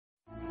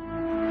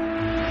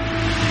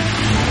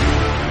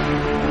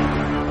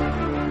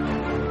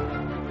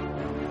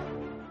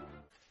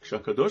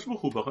כשהקדוש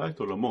ברוך הוא ברא את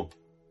עולמו,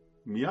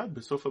 מיד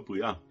בסוף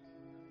הבריאה,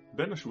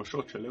 בין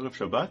השמשות של ערב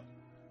שבת,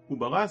 הוא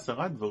ברא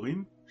 10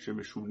 דברים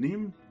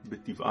שמשונים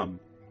בטבעם.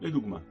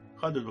 לדוגמה,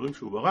 אחד הדברים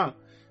שהוא ברא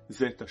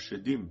זה את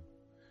השדים.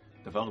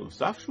 דבר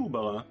נוסף שהוא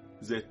ברא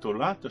זה את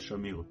תולעת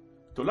השמיר.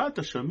 תולעת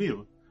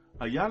השמיר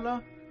היה לה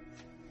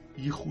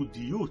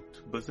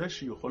ייחודיות בזה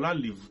שהיא יכולה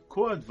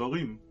לבקוע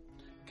דברים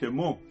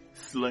כמו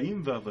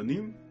סלעים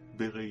ואבנים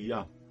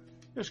בראייה.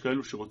 יש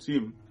כאלו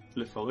שרוצים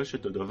לפרש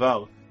את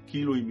הדבר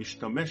כאילו היא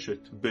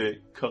משתמשת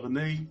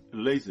בקרני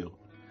לייזר.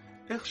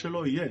 איך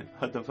שלא יהיה,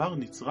 הדבר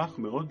נצרך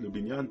מאוד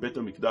לבניין בית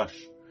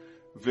המקדש.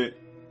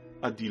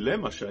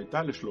 והדילמה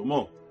שהייתה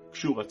לשלמה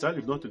כשהוא רצה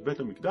לבנות את בית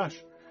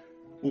המקדש,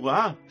 הוא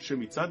ראה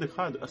שמצד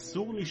אחד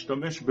אסור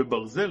להשתמש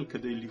בברזל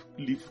כדי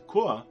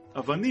לבקוע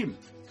אבנים,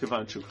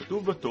 כיוון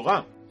שכתוב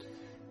בתורה,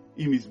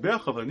 אם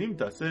מזבח אבנים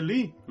תעשה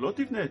לי, לא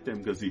תבנה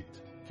אתם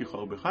גזית, כי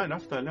חרבך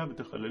הנפת עליה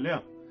ותחלליה.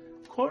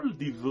 כל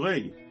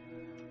דברי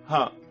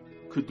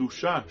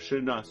הקדושה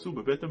שנעשו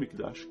בבית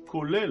המקדש,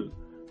 כולל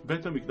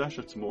בית המקדש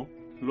עצמו,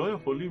 לא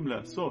יכולים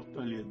לעשות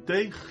על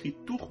ידי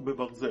חיתוך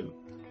בברזל.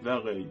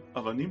 והרי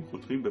אבנים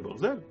חותכים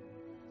בברזל,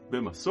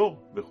 במסור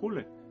וכו'.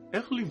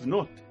 איך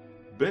לבנות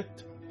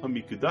בית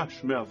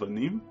המקדש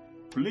מאבנים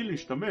בלי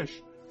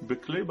להשתמש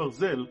בכלי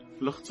ברזל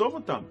לחצוב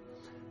אותם?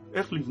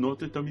 איך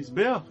לבנות את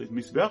המזבח? את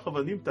מזבח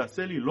אבנים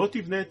תעשה לי, לא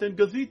תבנה את עין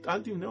גזית,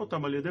 אל תבנה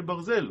אותם על ידי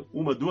ברזל.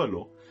 ומדוע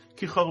לא?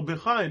 כי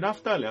חרבך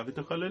הנפת עליה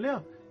ותחלליה.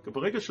 כי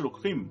ברגע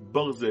שלוקחים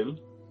ברזל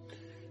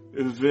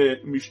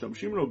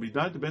ומשתמשים לו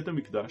בידת בית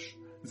המקדש,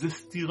 זה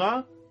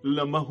סתירה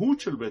למהות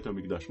של בית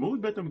המקדש.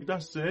 מהות בית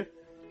המקדש זה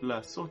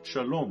לעשות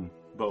שלום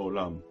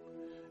בעולם.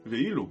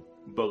 ואילו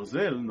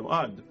ברזל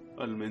נועד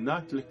על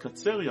מנת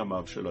לקצר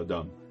ימיו של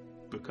אדם.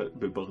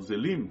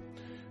 בברזלים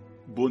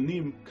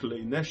בונים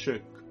כלי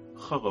נשק,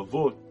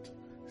 חרבות,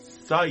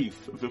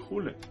 סייף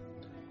וכו'.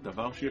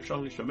 דבר שאפשר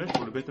להשתמש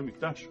בו לבית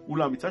המקדש.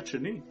 אולם מצד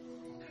שני,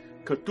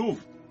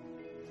 כתוב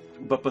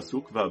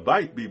בפסוק,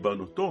 והבית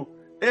בהיבנותו,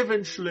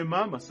 אבן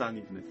שלמה מסע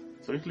נבנה.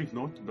 צריך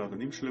לבנות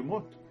באבנים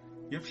שלמות.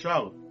 אי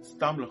אפשר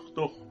סתם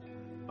לחתוך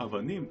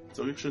אבנים,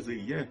 צריך שזה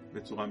יהיה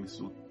בצורה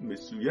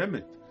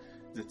מסוימת.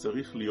 זה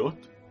צריך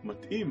להיות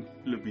מתאים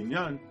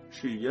לבניין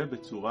שיהיה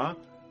בצורה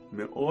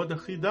מאוד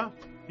אחידה.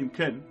 אם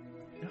כן,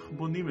 איך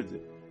בונים את זה?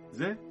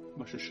 זה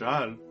מה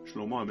ששאל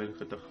שלמה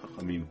המלך את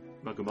החכמים.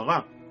 בגמרא,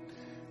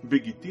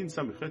 בגיטין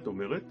ס"ח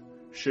אומרת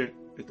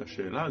שאת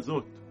השאלה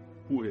הזאת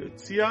הוא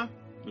הציע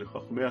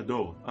לחכמי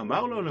הדור.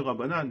 אמר לו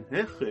לרבנן,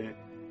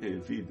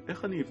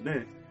 איך אני אבנה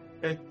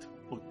את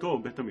אותו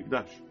בית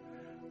המקדש?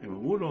 הם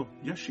אמרו לו,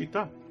 יש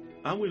שיטה.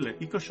 אמרי לה,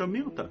 איקה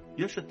שמירתא,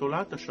 יש את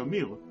תולעת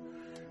השמיר.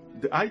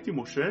 דאייתי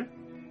משה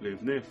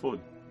לאבני אפוד,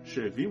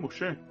 שהביא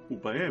משה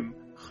ובהם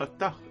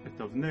חתך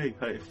את אבני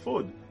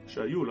האפוד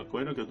שהיו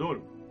לכהן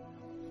הגדול.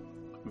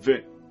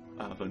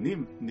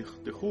 והאבנים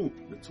נחתכו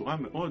בצורה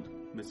מאוד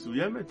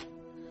מסוימת.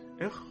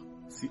 איך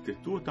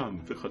סיטטו אותם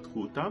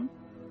וחתכו אותם?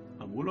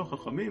 אמרו לו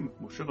חכמים,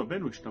 משה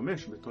רבנו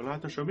השתמש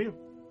בתולעת השמיר.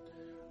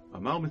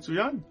 אמר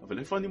מצוין, אבל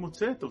איפה אני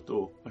מוצא את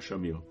אותו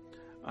השמיר?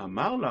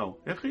 אמר לו,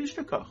 איך איש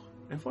לכך?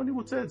 איפה אני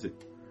מוצא את זה?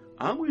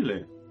 אמרי לה,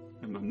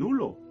 הם אמנו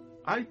לו,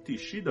 הייתי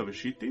שידה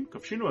ושיטין,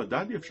 כבשינו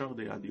הדדי אפשר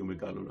דידי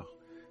ומגלו לך.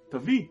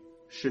 תביא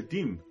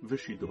שדים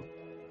ושידות,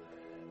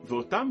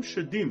 ואותם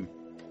שדים,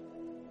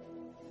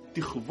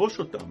 תכבוש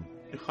אותם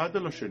אחד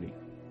על השני,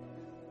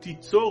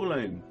 תיצור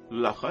להם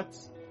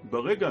לחץ,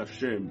 ברגע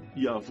שהם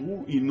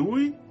יעברו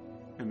עינוי,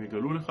 הם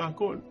יגלו לך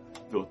הכל.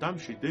 ואותם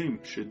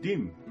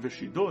שדים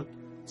ושידות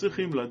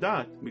צריכים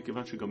לדעת,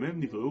 מכיוון שגם הם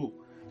נבראו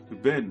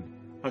בין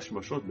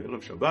השמשות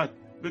בערב שבת,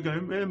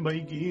 וגם הם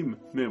מגיעים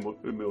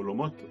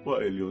מעולמות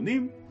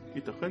העליונים,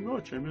 ייתכן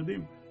מאוד שהם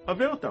יודעים,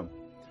 הווה אותם.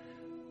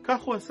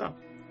 כך הוא עשה.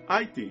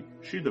 הייתי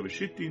שידה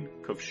ושיטין,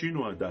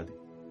 כבשינו הדדי.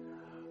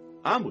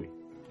 אמרי,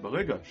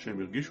 ברגע שהם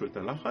הרגישו את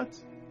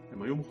הלחץ,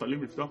 הם היו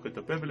מוכנים לפתוח את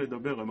הפה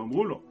ולדבר. הם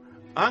אמרו לו,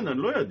 אנן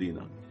לא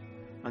ידינה,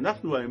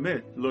 אנחנו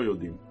האמת לא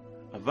יודעים,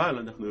 אבל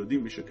אנחנו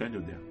יודעים מי שכן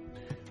יודע.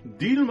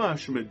 דילמה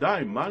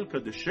השמדי מלכה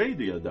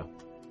דשיידי ידע.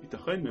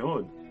 ייתכן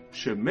מאוד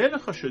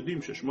שמלך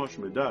השדים ששמו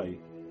השמדי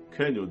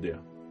כן יודע,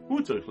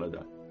 הוא צריך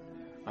לדעת.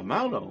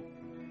 אמר לו,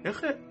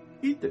 איך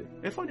איתה?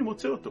 איפה אני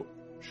מוצא אותו?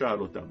 שאל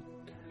אותם.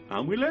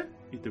 אמרי לה,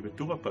 איתה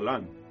בטור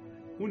הפלן.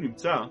 הוא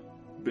נמצא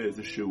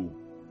באיזשהו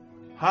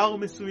הר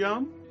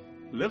מסוים,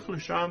 לך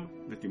לשם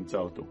ותמצא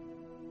אותו.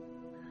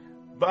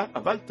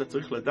 אבל אתה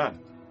צריך לדעת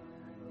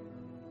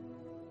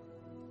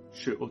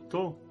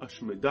שאותו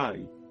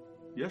השמדי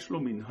יש לו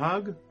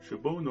מנהג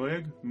שבו הוא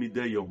נוהג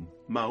מדי יום.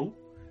 מהו?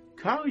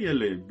 קריה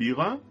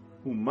לבירה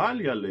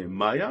ומליה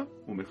למאיה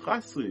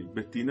ומחסרי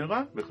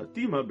בטינרה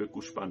וחתימה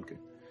בקושפנקה.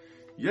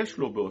 יש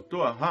לו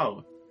באותו ההר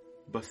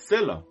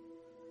בסלע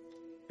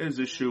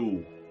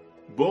איזשהו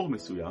בור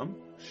מסוים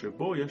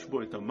שבו יש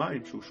בו את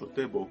המים שהוא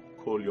שותה בו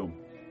כל יום.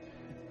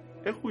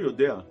 איך הוא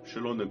יודע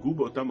שלא נגעו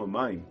באותם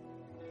המים?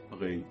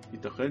 הרי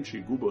ייתכן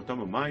שיגעו באותם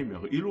המים,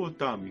 ירעילו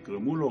אותם,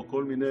 יגרמו לו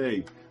כל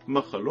מיני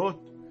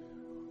מחלות.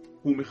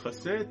 הוא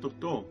מכסה את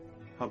אותו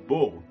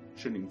הבור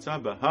שנמצא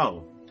בהר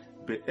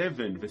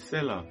באבן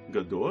וסלע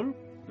גדול,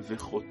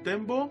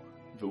 וחותם בו,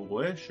 והוא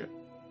רואה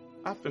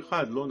שאף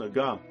אחד לא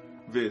נגע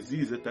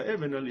והזיז את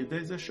האבן על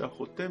ידי זה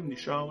שהחותם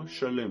נשאר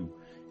שלם.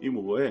 אם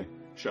הוא רואה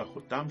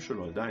שהחותם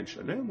שלו עדיין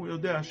שלם, הוא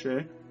יודע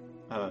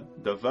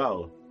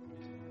שהדבר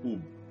הוא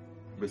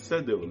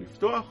בסדר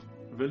לפתוח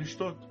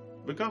ולשתות,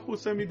 וכך הוא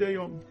עושה מדי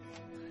יום.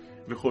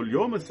 וכל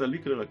יום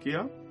הסליק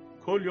לרקיע,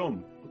 כל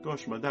יום אותו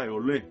השמדי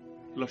עולה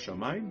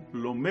לשמיים,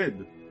 לומד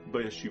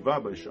בישיבה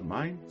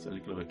בשמיים,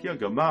 סליק לרקיע,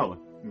 גמר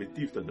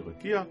מטיפתא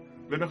דרקיע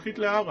ונחית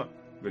לערה,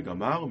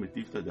 וגמר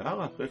מטיפתא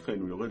דערה, אחרי כן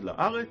הוא יורד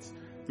לארץ,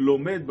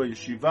 לומד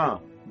בישיבה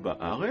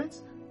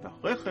בארץ,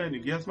 ואחרי כן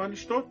הגיע הזמן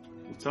לשתות,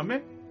 הוא צמא.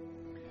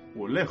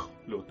 הוא הולך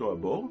לאותו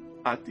הבור,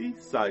 עתי,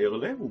 סייר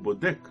לה, הוא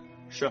בודק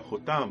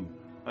שהחותם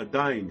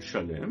עדיין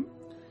שלם,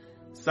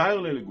 סייר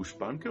לה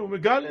לגושפנקה, הוא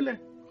מגלה לה.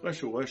 אחרי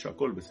שהוא רואה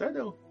שהכל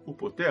בסדר, הוא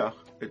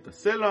פותח את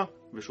הסלע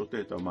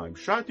ושותה את המים.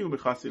 שתי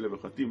ומכסי לה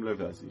וחתים לה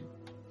ועזים.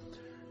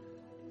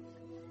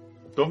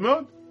 טוב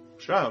מאוד.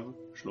 עכשיו,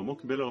 שלמה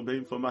קיבל הרבה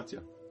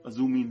אינפורמציה. אז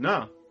הוא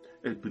מינה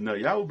את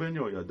בניהו בן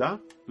יהוידע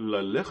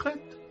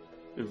ללכת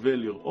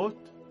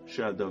ולראות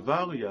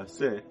שהדבר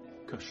יעשה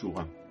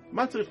כשורה.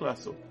 מה צריך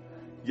לעשות?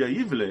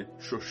 יאיב לה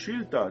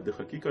שושילתא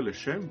דחקיקה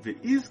לשם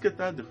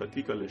ואיזקתא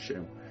דחקיקה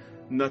לשם.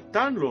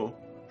 נתן לו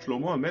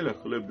שלמה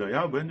המלך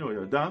לבניהו בן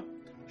יהוידע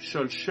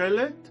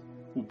שלשלת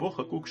ובו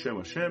חקוק שם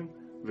השם,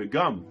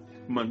 וגם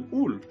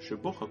מנעול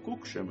שבו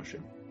חקוק שם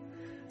השם.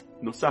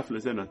 נוסף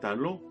לזה נתן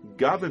לו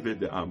גבה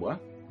ודאמרה,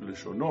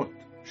 לשונות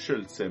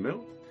של צמר,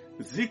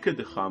 זיקה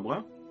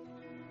דחמרה,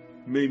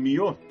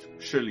 מימיות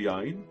של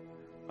יין,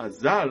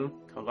 אזל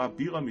קרא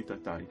בירה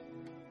מיתתי.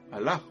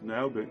 הלך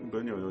בניהו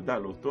בן יהוידע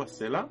לאותו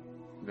הסלע,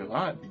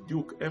 וראה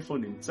בדיוק איפה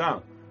נמצא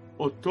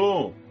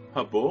אותו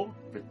הבור,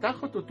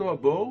 ותחת אותו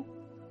הבור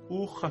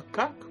הוא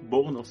חקק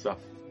בור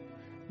נוסף.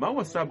 מה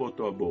הוא עשה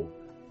באותו הבור?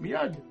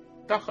 מיד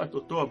תחת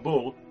אותו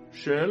הבור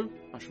של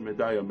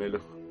השמדי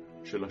המלך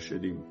של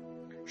השדים.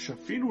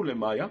 שפינו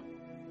למאיה,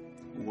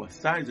 הוא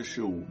עשה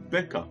איזשהו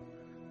בקע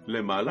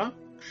למעלה,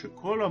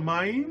 כשכל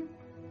המים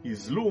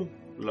יזלו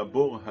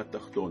לבור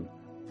התחתון,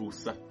 והוא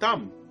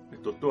סתם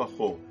את אותו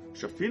החור.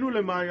 שפינו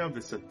למאיה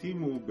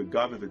וסתימו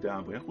בגבה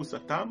ודאמרה. איך הוא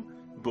סתם?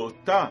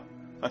 באותה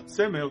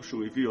הצמר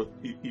שהוא הביא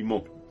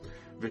עמו.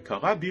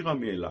 וקרא בירה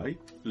מאלי,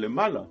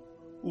 למעלה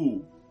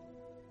הוא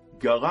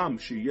גרם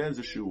שיהיה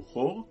איזשהו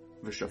חור,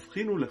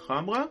 ושפכינו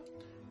לחמרה,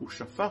 הוא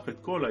שפך את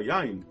כל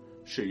היין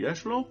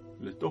שיש לו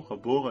לתוך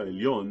הבור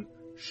העליון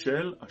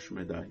של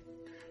השמדי.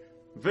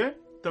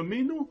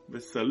 ותמינו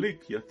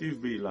וסליק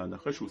יטיב באילן.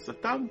 אחרי שהוא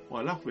סתם, הוא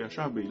הלך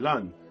וישב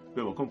באילן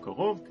במקום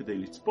קרוב, כדי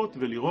לצפות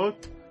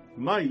ולראות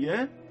מה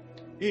יהיה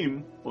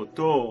עם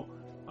אותו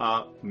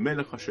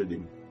המלך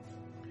השדים.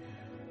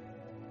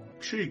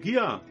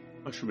 כשהגיע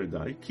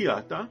השמדי,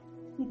 קיאטה,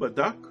 הוא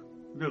בדק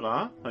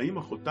וראה האם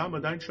החותם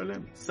עדיין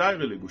שלם.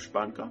 סייר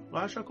לגושפנקה,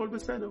 ראה שהכל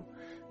בסדר.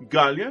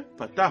 גליה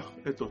פתח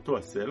את אותו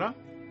הסלע,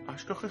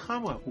 אשכחי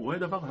חמרה, הוא רואה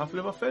דבר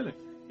הפלא ופלא.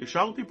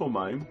 השארתי פה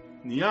מים,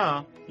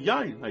 נהיה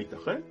יין,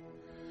 הייתכן?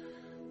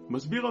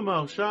 מסביר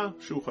המהרש"א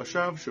שהוא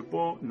חשב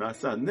שפה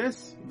נעשה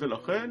נס,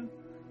 ולכן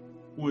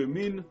הוא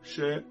האמין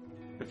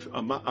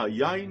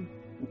שהיין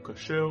הוא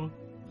כשר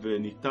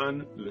וניתן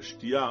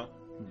לשתייה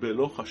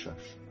בלא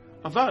חשש.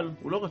 אבל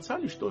הוא לא רצה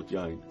לשתות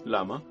יין.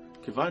 למה?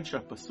 כיוון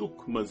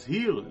שהפסוק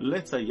מזהיר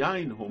לץ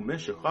היין הומה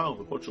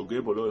שחר וכל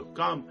שוגה בו לא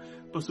יחכם.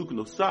 פסוק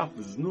נוסף,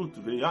 זנות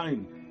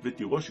ויין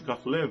ותירוש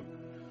ייקח לב.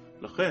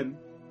 לכן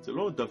זה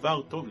לא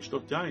דבר טוב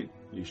לשתות יין,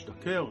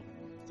 להשתכר.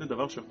 זה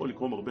דבר שיכול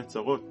לקרום הרבה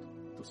צרות.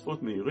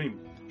 תוספות מהירים,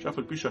 שאף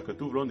על פי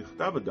שהכתוב לא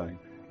נכתב עדיין,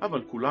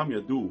 אבל כולם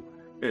ידעו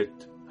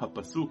את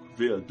הפסוק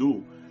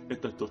וידעו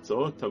את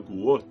התוצאות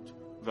הגרועות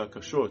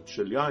והקשות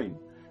של יין,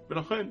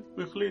 ולכן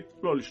הוא החליט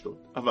לא לשתות.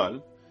 אבל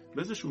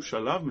באיזשהו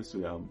שלב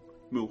מסוים,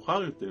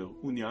 מאוחר יותר,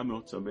 הוא נהיה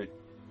מאוד צמא.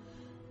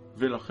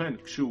 ולכן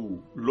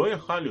כשהוא לא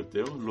יכל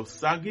יותר, לא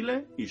סגילה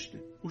ישתה.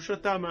 הוא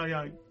שתה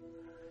מהיין.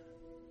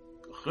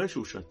 אחרי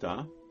שהוא שתה,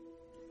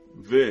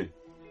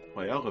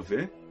 והוא היה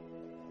רבה,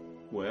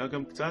 הוא היה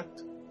גם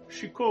קצת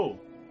שיקור,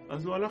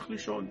 אז הוא הלך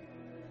לישון.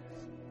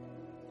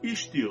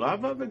 אשתי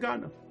רבה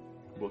וגנה.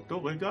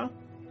 באותו רגע,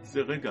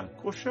 זה רגע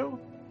הכושר,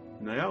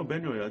 בניהו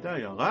בן יהוידע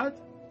ירד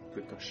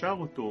וקשר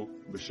אותו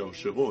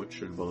בשרשרות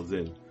של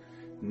ברזל.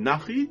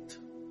 נחית,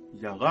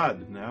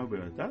 ירד בניהו בן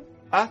יהוידע,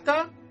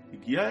 עתה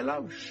הגיע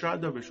אליו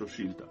שדה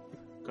ושושילתא,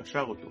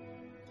 קשר אותו.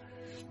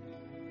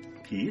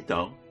 כי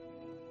איתר,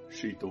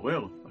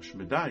 שהתעורר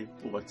השמדי,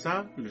 הוא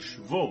רצה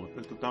לשבור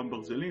את אותם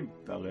ברזלים,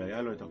 והרי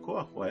היה לו את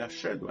הכוח, הוא היה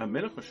שד, הוא היה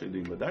מלך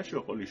השדים, ודאי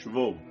שהוא יכול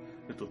לשבור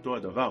את אותו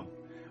הדבר.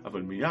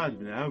 אבל מיד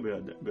בניהו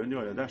בן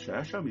יהוידע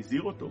שהיה שם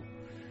הזהיר אותו,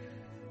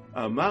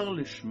 אמר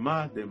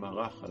לשמה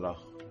דמרח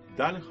הלך.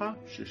 דע לך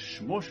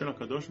ששמו של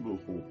הקדוש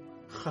ברוך הוא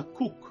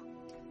חקוק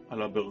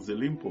על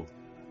הברזלים פה,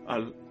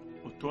 על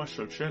אותו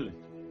השלשלת,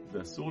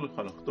 ואסור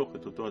לך לחתוך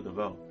את אותו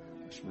הדבר.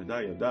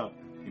 השמדי ידע,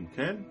 אם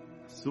כן,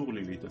 אסור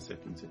לי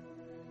להתעסק עם זה.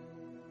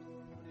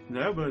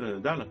 בניהו בן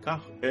יהוידע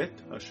לקח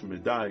את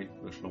השמדי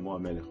לשלמה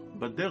המלך.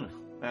 בדרך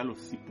היה לו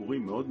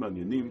סיפורים מאוד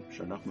מעניינים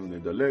שאנחנו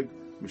נדלג,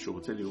 מי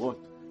שרוצה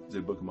לראות,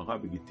 זה בגמרא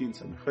בגיטין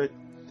ס"ח.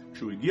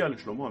 כשהוא הגיע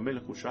לשלמה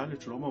המלך, הוא שאל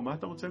את שלמה, מה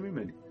אתה רוצה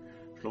ממני?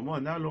 שלמה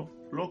ענה לו,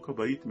 לא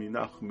כבאית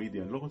מנח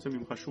מידי, אני לא רוצה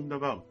ממך שום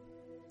דבר.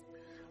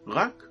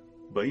 רק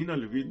באינה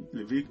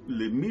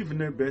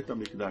למבנה בית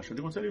המקדש.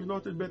 אני רוצה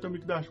לבנות את בית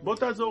המקדש. בוא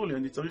תעזור לי,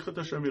 אני צריך את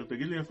השמיר.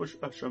 תגיד לי איפה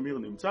השמיר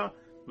נמצא,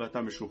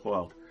 ואתה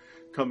משוחרר.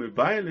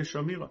 כמבאי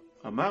לשמירה,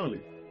 אמר לי,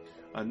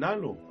 ענה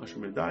לו,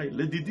 השמדי,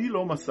 לדידי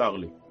לא מסר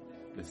לי.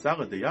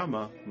 לשר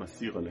הדיימה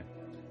מסיר עליה.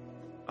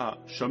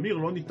 השמיר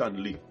לא ניתן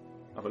לי,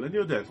 אבל אני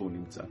יודע איפה הוא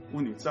נמצא.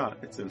 הוא נמצא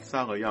אצל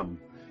שר הים.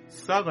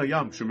 שר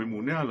הים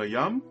שממונה על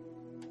הים,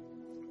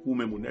 הוא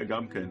ממונה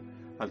גם כן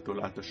על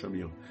תולעת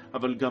השמיר.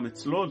 אבל גם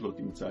אצלו עוד לא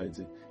תמצא את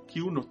זה, כי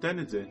הוא נותן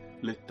את זה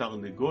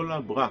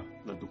לתרנגולה ברא,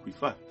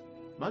 לדוכיפת.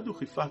 מה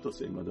הדוכיפת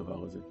עושה עם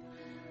הדבר הזה?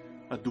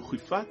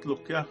 הדוכיפת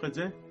לוקח את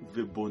זה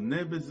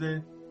ובונה בזה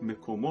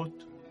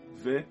מקומות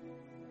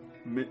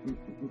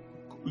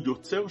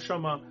ויוצר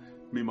שם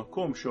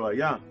ממקום שהוא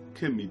היה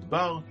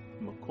כמדבר,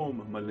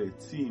 מקום מלא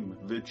עצים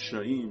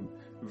ודשאים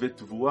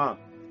ותבואה,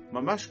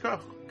 ממש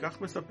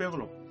כך מספר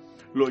לו.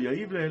 לא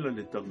יעיב לאלה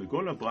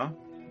לתרנגול ברא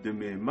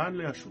דמאמן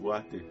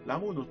להשבועתה.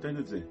 למה הוא נותן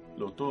את זה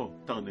לאותו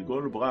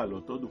תרנגול ברא,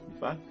 לאותו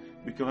דוכיפת?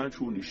 מכיוון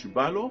שהוא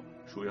נשבע לו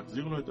שהוא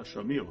יחזיר לו את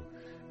השמיר,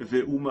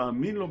 והוא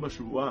מאמין לו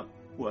בשבועה.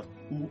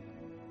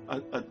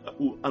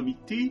 הוא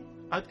אמיתי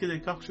עד כדי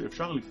כך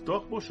שאפשר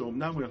לפתוח בו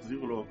שאומנם הוא יחזיר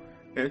לו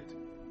את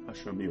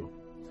השמיר.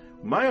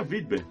 מה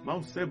יביד בה? מה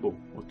עושה בו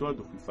אותו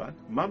הדוכיפת?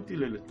 ממתי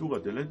ללתורה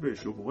דלת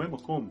ביישוב. הוא רואה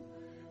מקום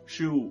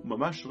שהוא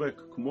ממש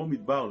ריק כמו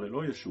מדבר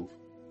ללא יישוב,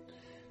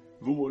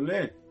 והוא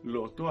עולה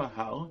לאותו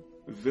ההר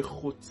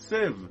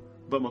וחוצב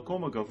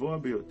במקום הגבוה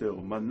ביותר,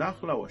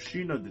 מנח לה או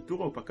השינה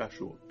דתורה או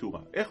פקשו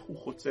תורה. איך הוא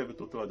חוצב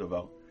את אותו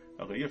הדבר?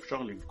 הרי אי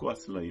אפשר לבקוע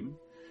סלעים,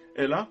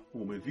 אלא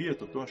הוא מביא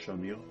את אותו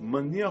השמיר,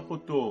 מניח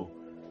אותו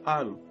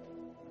על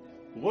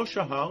ראש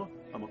ההר,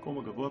 המקום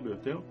הגבוה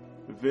ביותר,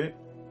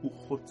 והוא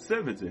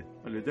חוצב את זה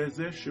על ידי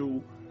זה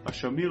שהוא,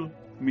 השמיר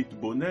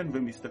מתבונן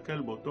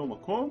ומסתכל באותו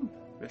מקום,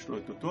 ויש לו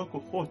את אותו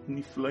הכוחות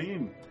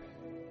נפלאים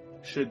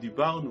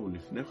שדיברנו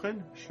לפני כן,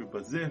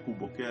 שבזה הוא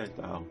בוקע את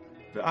ההר.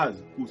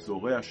 ואז הוא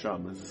זורע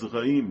שם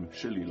זרעים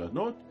של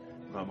אילנות,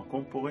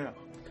 והמקום פורח.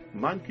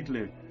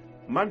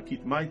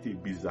 מנקית מייטי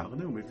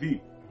ביזרנה, הוא מביא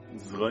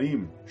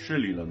זרעים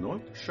של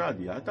אילנות, שד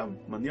יאתם,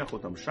 מניח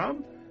אותם שם,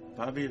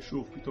 והווה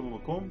ישוב, פתאום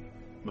המקום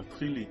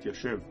מתחיל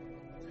להתיישב.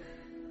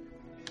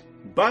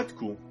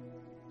 בדקו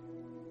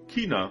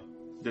קינה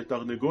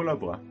דתרנגול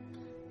ברא,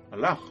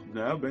 הלך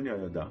בניהו בן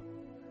יהוידע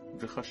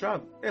וחשב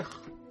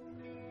איך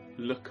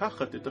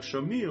לקחת את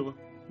השמיר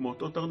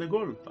מאותו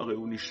תרנגול. הרי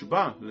הוא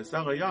נשבע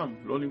לשר הים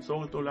לא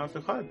למסור אותו לאף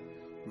אחד,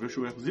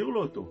 ושהוא יחזיר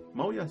לו אותו.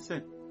 מה הוא יעשה?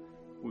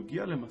 הוא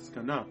הגיע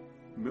למסקנה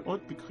מאוד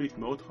פיקחית,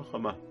 מאוד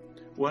חכמה.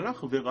 הוא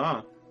הלך וראה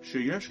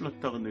שיש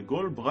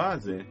לתרנגול ברא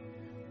הזה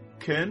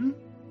כן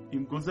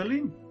עם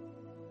גוזלים.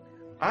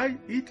 אי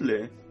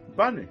איתלה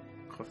בנה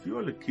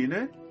חפיו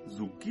לקינה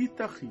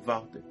זוגיתה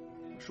חיוורתה.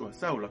 מה שהוא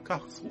עשה, הוא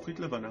לקח זכוכית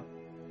לבנה,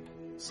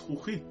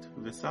 זכוכית,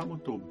 ושם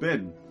אותו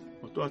בין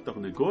אותו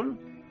התרנגול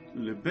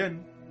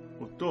לבין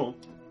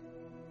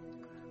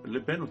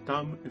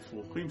אותם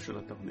אפרוחים של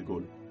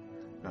התרנגול.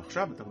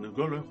 ועכשיו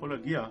התרנגול לא יכול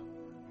להגיע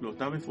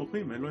לאותם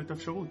אפרוחים, אין לו את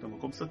האפשרות,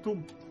 המקום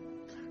סתום.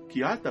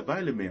 כי אתה בא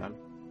למעל,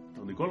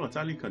 התרנגול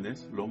רצה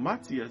להיכנס, לא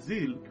מצי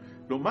יזיל,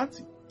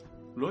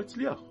 לא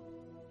הצליח.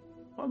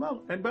 הוא אמר,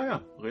 אין בעיה,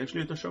 הרי יש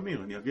לי את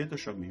השמיר, אני אביא את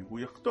השמיר, הוא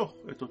יחתוך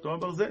את אותו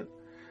הברזל.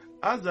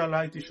 אז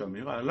עלה איתי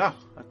שמיר,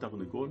 הלך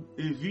התרנגול,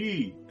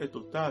 הביא את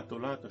אותה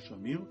תולעת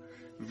השמיר,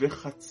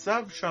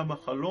 וחצב שם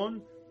החלון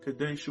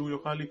כדי שהוא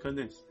יוכל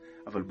להיכנס.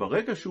 אבל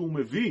ברגע שהוא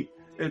מביא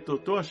את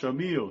אותו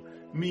השמיר,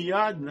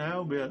 מיד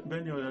בניהו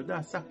בן יהוידע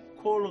עשה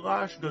כל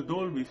רעש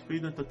גדול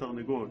והפחיד את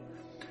התרנגול.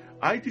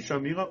 הייתי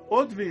שמירה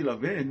עוד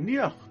וילווה,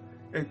 הניח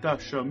את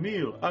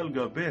השמיר על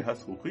גבי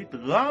הזכוכית,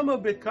 רמה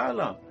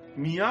בקלה,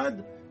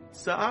 מיד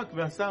צעק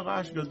ועשה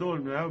רעש גדול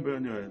בניהו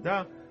בן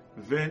יהוידע,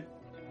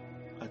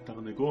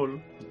 והתרנגול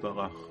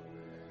ברח.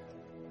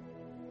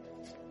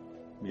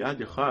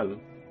 מיד יכל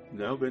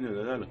בניהו בן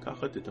יהוידע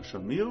לקחת את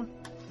השמיר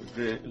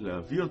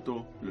ולהביא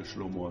אותו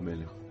לשלמה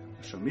המלך.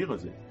 השמיר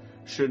הזה,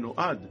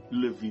 שנועד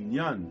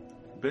לבניין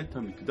בית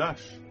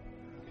המקדש,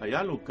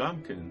 היה לו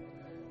גם כן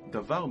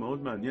דבר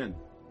מאוד מעניין.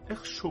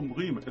 איך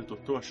שומרים את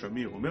אותו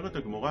השמיר? אומרת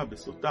הגמרא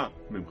בסוטה,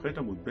 ממח'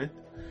 עמוד ב',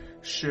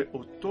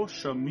 שאותו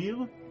שמיר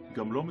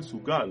גם לא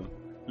מסוגל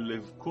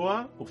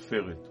לבקוע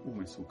עופרת. הוא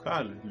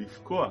מסוגל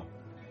לבקוע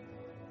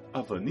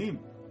אבנים,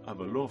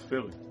 אבל לא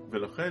עופרת.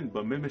 ולכן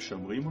במה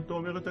משמרים אותו,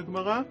 אומרת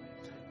הגמרא?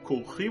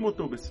 כורכים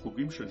אותו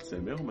בספוגים של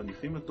צמר,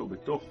 מניחים אותו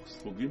בתוך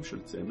ספוגים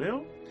של צמר,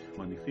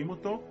 מניחים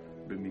אותו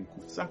במין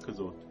קופסה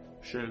כזאת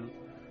של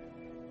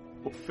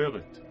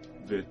עופרת,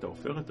 ואת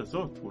העופרת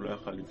הזאת הוא לא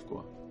יכל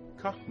לבקוע.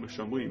 כך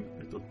משמרים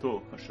את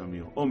אותו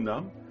השמיר.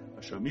 אמנם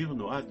השמיר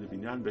נועד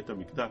לבניין בית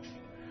המקדש,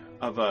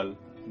 אבל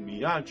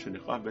מיד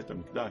שנחרב בית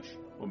המקדש,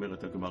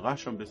 אומרת הגמרא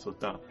שם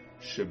בסוטה,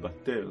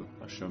 שבטל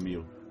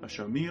השמיר.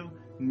 השמיר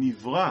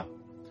נברא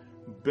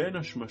בין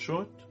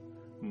השמשות.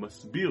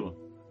 מסביר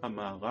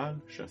המהר"ל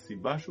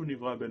שהסיבה שהוא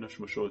נברא בין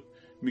השמשות,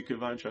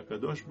 מכיוון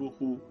שהקדוש ברוך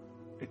הוא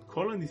את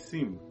כל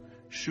הניסים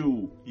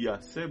שהוא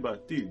יעשה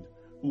בעתיד,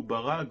 הוא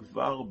ברא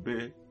כבר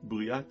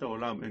בבריאת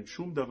העולם, אין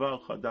שום דבר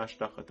חדש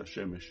תחת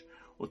השמש.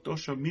 אותו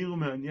שמיר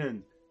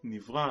מעניין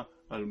נברא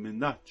על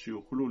מנת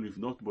שיוכלו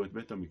לבנות בו את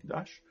בית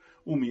המקדש,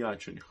 ומיד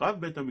שנחרב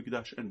בית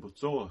המקדש אין בו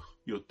צורך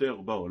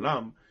יותר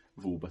בעולם,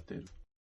 והוא בטל.